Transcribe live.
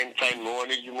my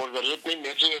morning. You must read me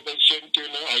message that I sent you.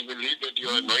 I believe that you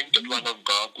are anointed one of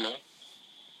God. No?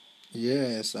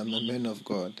 Yes, I'm a man of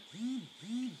God.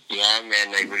 Yeah,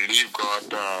 man. I believe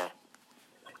God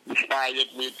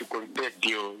inspired me to contact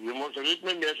you. You must read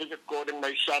my message according to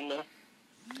my son. No?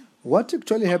 What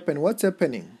actually happened? What's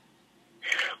happening?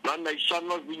 Man, my son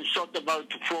was being shot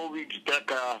about 4 weeks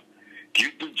back.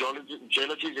 Due to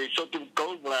jealousy, they shot him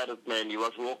cold-blooded, man. He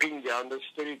was walking down the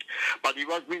street, but he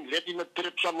was being let him a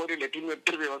trip. Somebody let him a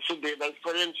trip. He was so there by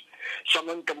friends.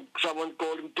 Someone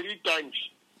called him 3 times.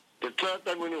 The third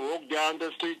time when he walked down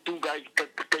the street, 2 guys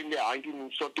came behind him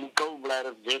and shot him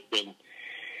cold-blooded death, man.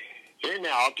 And my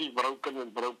heart is broken.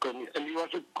 And he was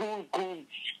a cool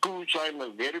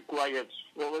Simon, very quiet,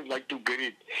 always like to get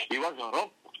it. He was a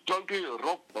totally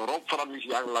rock from his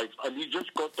young life. And he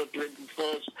just got the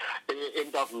 21st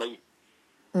end of May.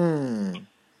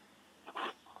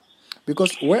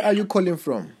 Because where are you calling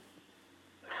from?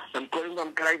 I'm calling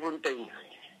from Kraaifontein.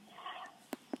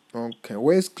 Okay,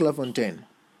 where is Kraaifontein?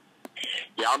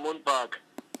 Yarmouth Park.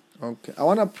 Okay, I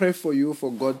want to pray for you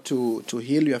for God to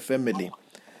heal your family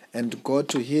and God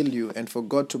to heal you and for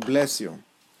God to bless you.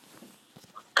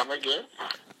 Come again?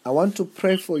 I want to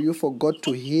pray for you for God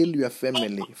to heal your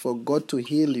family, for God to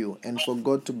heal you and for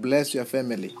God to bless your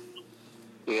family.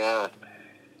 Yeah.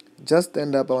 Just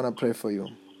stand up, I want to pray for you.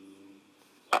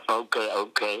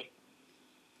 Okay.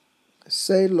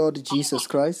 Say, Lord Jesus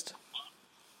Christ.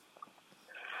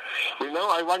 You know,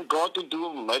 I want God to do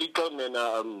a miracle, man.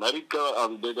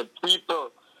 The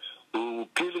people who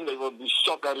killing, they will be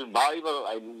shocked. A revival.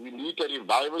 We need a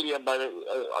revival here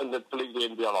on the place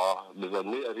in Biala.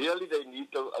 Really, they need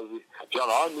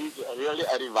Biala needs really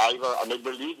a revival, and I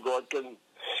believe God can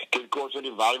cause a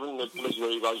revival in that place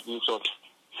where you guys do so.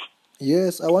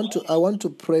 Yes, I want to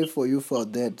pray for you for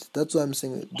that. That's why I'm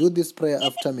saying, do this prayer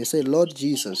after me. Say, Lord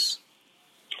Jesus.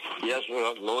 Yes,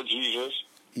 Lord Jesus.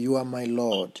 You are my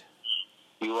Lord.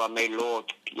 You are my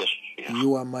Lord. Yes.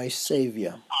 You are my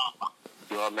Savior.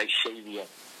 You are my Savior.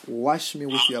 Wash me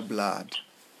with your blood.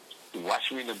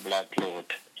 Wash me in the blood, Lord.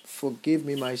 Forgive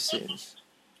me my sins.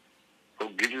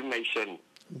 Forgive me my sin.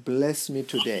 Bless me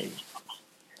today.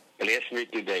 Bless me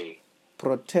today.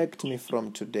 Protect me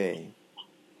from today.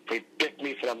 Protect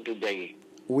me from today.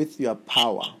 With your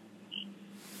power.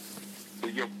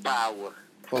 With your power.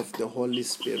 Of the Holy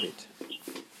Spirit.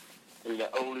 In the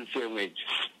Holy Spirit.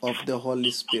 Of the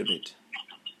Holy Spirit.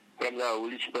 From the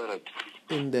Holy Spirit.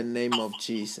 In the name of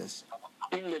Jesus.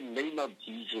 In the name of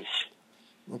Jesus.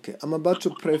 Okay, I'm about to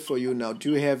pray for you now.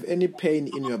 Do you have any pain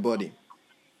in your body?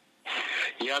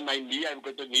 Yeah, my knee, I've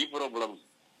got a knee problem.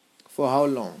 For how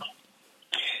long?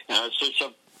 Since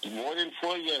more than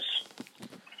 4 years.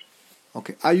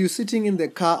 Okay, are you sitting in the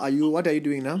car? What are you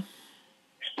doing now?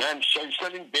 No, I'm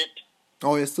still in bed.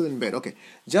 Oh, you're still in bed. Okay,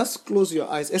 just close your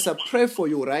eyes. As I pray for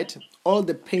you, right? All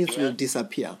the pains will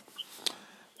disappear.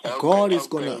 Okay, God is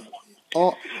gonna,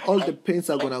 all the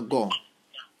pains are gonna go.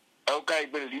 Okay, I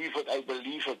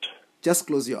believe it. Just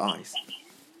close your eyes.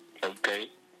 Okay.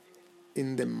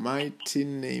 In the mighty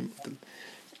name of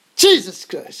Jesus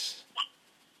Christ.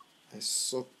 I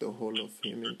soak the whole of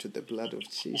him into the blood of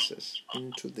Jesus,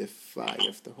 into the fire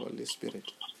of the Holy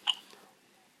Spirit.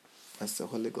 As the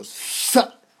Holy Ghost,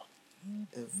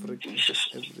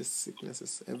 every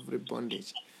sickness, every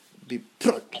bondage be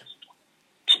broken.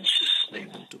 Jesus' name.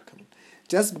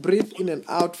 Just breathe in and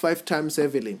out 5 times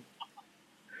heavily.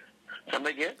 Come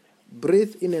again?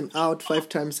 Breathe in and out 5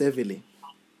 times heavily.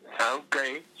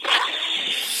 Okay.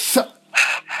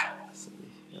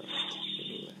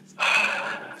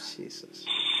 Jesus.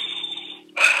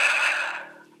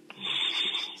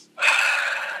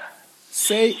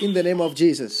 Say in the name of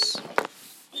Jesus.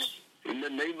 In the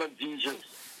name of Jesus.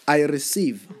 I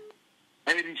receive.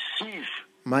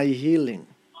 My healing.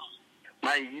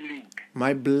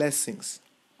 My blessings.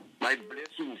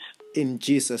 In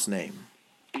Jesus' name.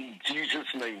 In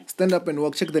Jesus' name. Stand up and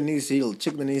walk. Check the knees healed.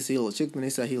 Check the knees healed. Check the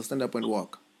knees are healed. Stand up and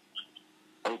walk.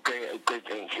 Okay,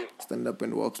 thank you. Stand up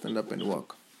and walk. Stand up and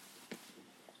walk.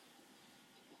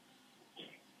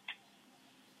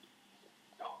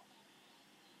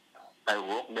 I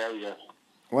walk there, yeah.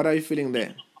 What are you feeling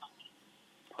there?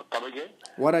 Come again?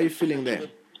 What are you feeling there?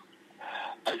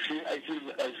 I feel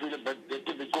a bit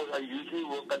better because I usually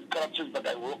walk on crutches, but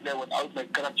I walk there without my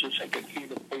crutches. I can feel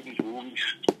the pain is moving.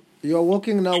 You are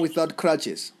walking now without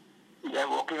crutches? Yeah,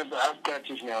 I'm walking without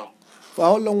crutches now. For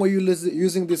how long were you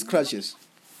using these crutches?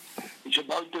 It's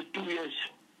about 2 years.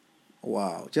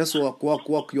 Wow. Just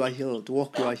walk, you are healed.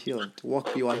 Walk, you are healed.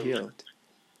 Walk, you are healed.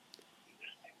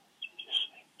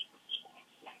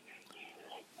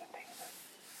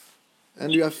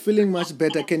 And you are feeling much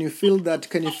better. Can you feel that?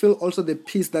 Can you feel also the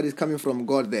peace that is coming from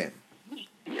God there?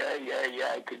 Yeah,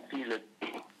 I can feel it.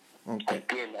 Okay.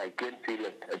 I can feel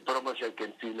it. I promise I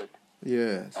can feel it.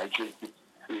 Yes. I can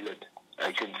feel it.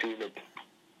 I can feel it.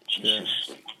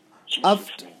 Yes.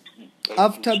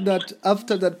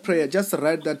 After that prayer, just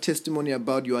write that testimony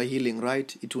about your healing,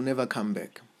 right? It will never come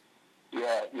back.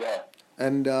 Yeah.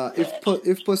 And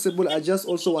if possible, I just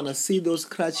also want to see those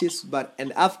crutches.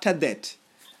 And after that,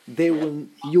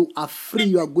 you are free.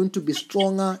 You are going to be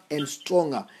stronger and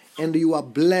stronger, and you are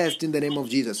blessed in the name of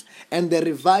Jesus. And the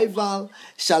revival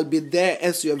shall be there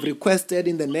as you have requested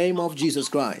in the name of Jesus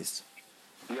Christ.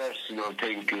 Yes,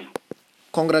 thank you.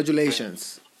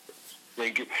 Congratulations.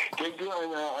 Thank you.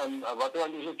 And what I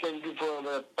want to say, thank you for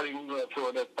the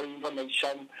praying for my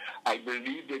son. I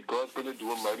believe that God's going to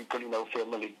do a miracle in our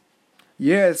family.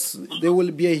 Yes, there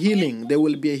will be a healing.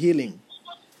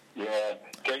 Yeah,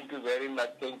 thank you very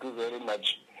much.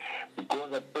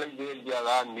 Because I pray there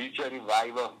are nature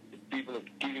revival. People are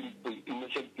killing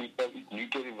innocent people. It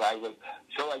needs a revival.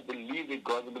 So I believe that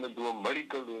God is going to do a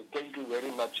miracle there. Thank you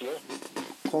very much. Yeah?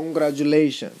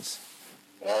 Congratulations.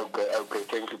 Okay.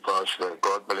 Thank you, Pastor.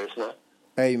 God bless you.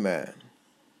 Amen.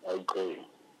 Okay.